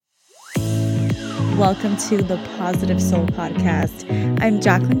welcome to the Positive Soul Podcast. I'm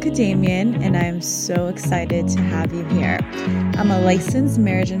Jacqueline Kadamian, and I'm so excited to have you here. I'm a licensed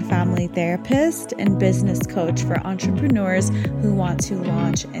marriage and family therapist and business coach for entrepreneurs who want to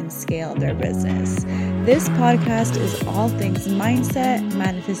launch and scale their business. This podcast is all things mindset,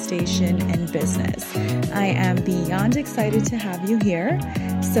 manifestation, and business. I am beyond excited to have you here,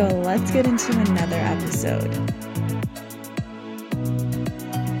 so let's get into another episode.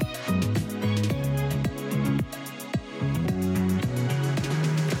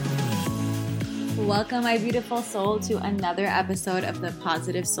 Welcome, my beautiful soul, to another episode of the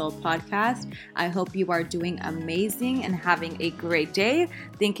Positive Soul Podcast. I hope you are doing amazing and having a great day.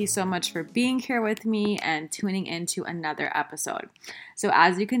 Thank you so much for being here with me and tuning into another episode. So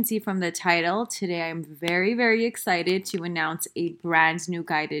as you can see from the title, today I'm very, very excited to announce a brand new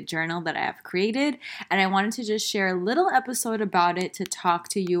guided journal that I have created. And I wanted to just share a little episode about it to talk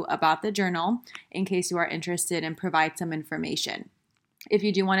to you about the journal in case you are interested and provide some information. If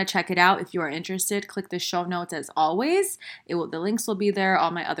you do want to check it out, if you are interested, click the show notes as always. The links will be there. All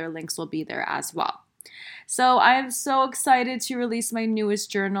my other links will be there as well. So I am so excited to release my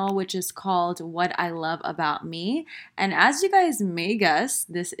newest journal, which is called What I Love About Me. And as you guys may guess,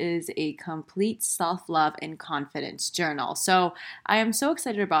 this is a complete self-love and confidence journal. So I am so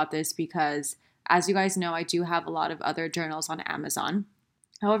excited about this because, as you guys know, I do have a lot of other journals on Amazon.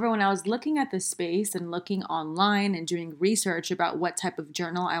 However, when I was looking at the space and looking online and doing research about what type of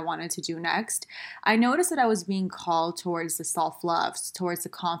journal I wanted to do next, I noticed that I was being called towards the self-love, towards the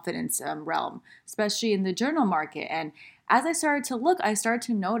confidence realm, especially in the journal market. And as I started to look, I started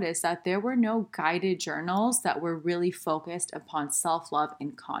to notice that there were no guided journals that were really focused upon self-love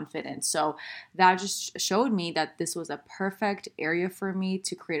and confidence. So that just showed me that this was a perfect area for me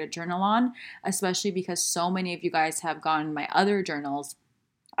to create a journal on, especially because so many of you guys have gotten my other journals.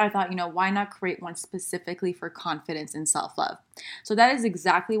 I thought, why not create one specifically for confidence and self-love? So that is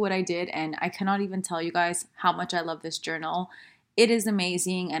exactly what I did, and I cannot even tell you guys how much I love this journal. It is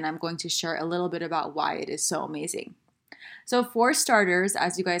amazing, and I'm going to share a little bit about why it is so amazing. So for starters,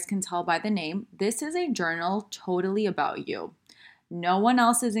 as you guys can tell by the name, this is a journal totally about you. No one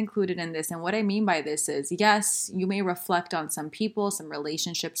else is included in this. And what I mean by this is, yes, you may reflect on some people, some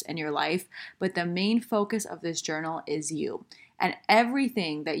relationships in your life, but the main focus of this journal is you. And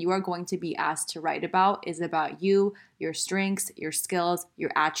everything that you are going to be asked to write about is about you, your strengths, your skills,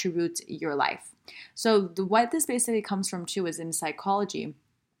 your attributes, your life. So what this basically comes from too is in psychology.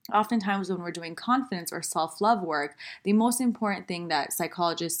 Oftentimes when we're doing confidence or self-love work, the most important thing that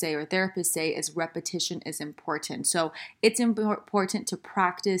psychologists say or therapists say is repetition is important. So it's important to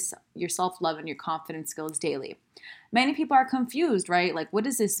practice your self-love and your confidence skills daily. Many people are confused, right? Like, what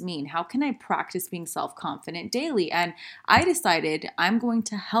does this mean? How can I practice being self-confident daily? And I decided I'm going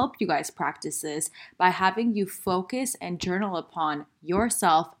to help you guys practice this by having you focus and journal upon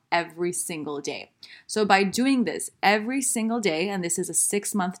yourself every single day. So by doing this every single day, and this is a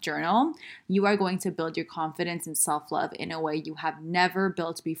 6-month journal, you are going to build your confidence and self-love in a way you have never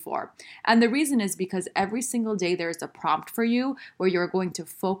built before. And the reason is because every single day there is a prompt for you where you're going to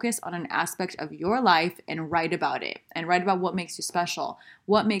focus on an aspect of your life and write about it, and write about what makes you special,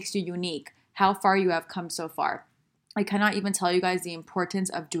 what makes you unique, how far you have come so far. I cannot even tell you guys the importance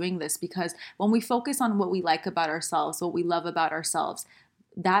of doing this, because when we focus on what we like about ourselves, what we love about ourselves,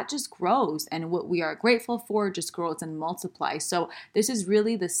 that just grows, and what we are grateful for just grows and multiplies. So this is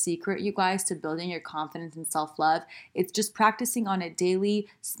really the secret, you guys, to building your confidence and self-love. It's just practicing on it daily,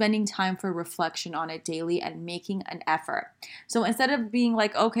 spending time for reflection on it daily, and making an effort. So instead of being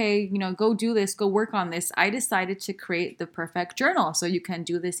like, okay, go do this, go work on this, I decided to create the perfect journal so you can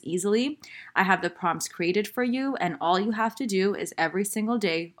do this easily. I have the prompts created for you, and all you have to do is every single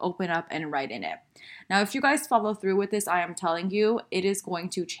day open up and write in it. Now, if you guys follow through with this, I am telling you, it is going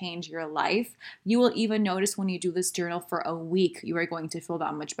to change your life. You will even notice when you do this journal for a week, you are going to feel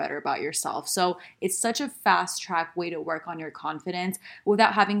that much better about yourself. So it's such a fast track way to work on your confidence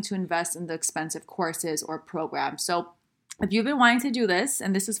without having to invest in the expensive courses or programs. So if you've been wanting to do this,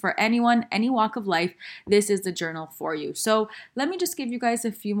 and this is for anyone, any walk of life, this is the journal for you. So let me just give you guys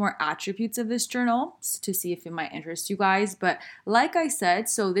a few more attributes of this journal to see if it might interest you guys. But like I said,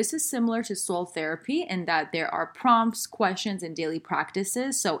 so this is similar to soul therapy in that there are prompts, questions, and daily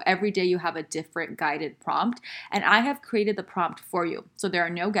practices. So every day you have a different guided prompt, and I have created the prompt for you. So there are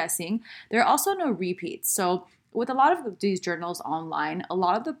no guessing. There are also no repeats. So with a lot of these journals online, a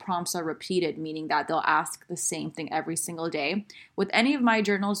lot of the prompts are repeated, meaning that they'll ask the same thing every single day. With any of my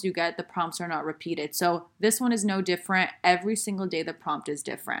journals you get, the prompts are not repeated. So this one is no different. Every single day the prompt is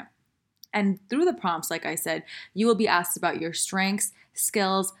different. And through the prompts, like I said, you will be asked about your strengths,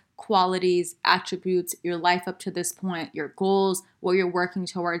 skills, qualities, attributes, your life up to this point, your goals, what you're working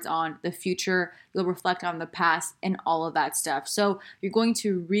towards on the future. You'll reflect on the past and all of that stuff. So you're going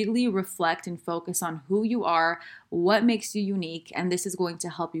to really reflect and focus on who you are, what makes you unique, and this is going to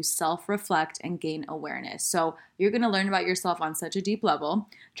help you self-reflect and gain awareness. So you're going to learn about yourself on such a deep level.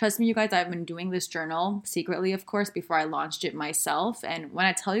 Trust me, you guys, I've been doing this journal secretly, of course, before I launched it myself. And when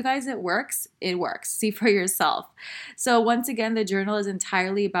I tell you guys it works, it works. See for yourself. So once again, the journal is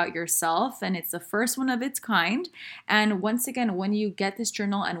entirely about yourself, and it's the first one of its kind. And once again, when you get this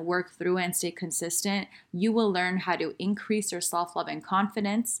journal and work through it and stay consistent, you will learn how to increase your self-love and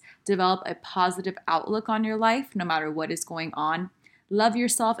confidence, develop a positive outlook on your life, no matter what is going on, love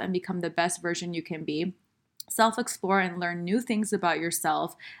yourself and become the best version you can be, self-explore and learn new things about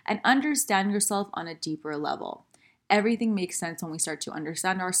yourself, and understand yourself on a deeper level. Everything makes sense when we start to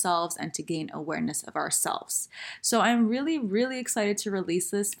understand ourselves and to gain awareness of ourselves. So I'm really, really excited to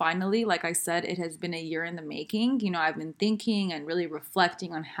release this finally. Like I said, it has been a year in the making. I've been thinking and really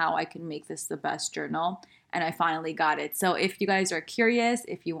reflecting on how I can make this the best journal. And I finally got it. So if you guys are curious,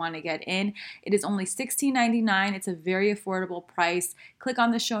 if you want to get in, it is only $16.99. It's a very affordable price. Click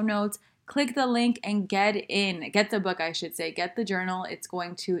on the show notes. Click the link and get in. Get the book, I should say. Get the journal. It's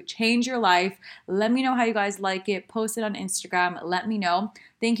going to change your life. Let me know how you guys like it. Post it on Instagram. Let me know.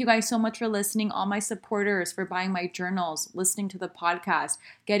 Thank you guys so much for listening. All my supporters, for buying my journals, listening to the podcast,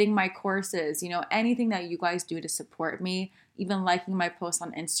 getting my courses, anything that you guys do to support me, even liking my posts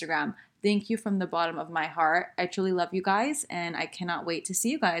on Instagram. Thank you from the bottom of my heart. I truly love you guys, and I cannot wait to see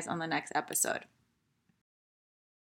you guys on the next episode.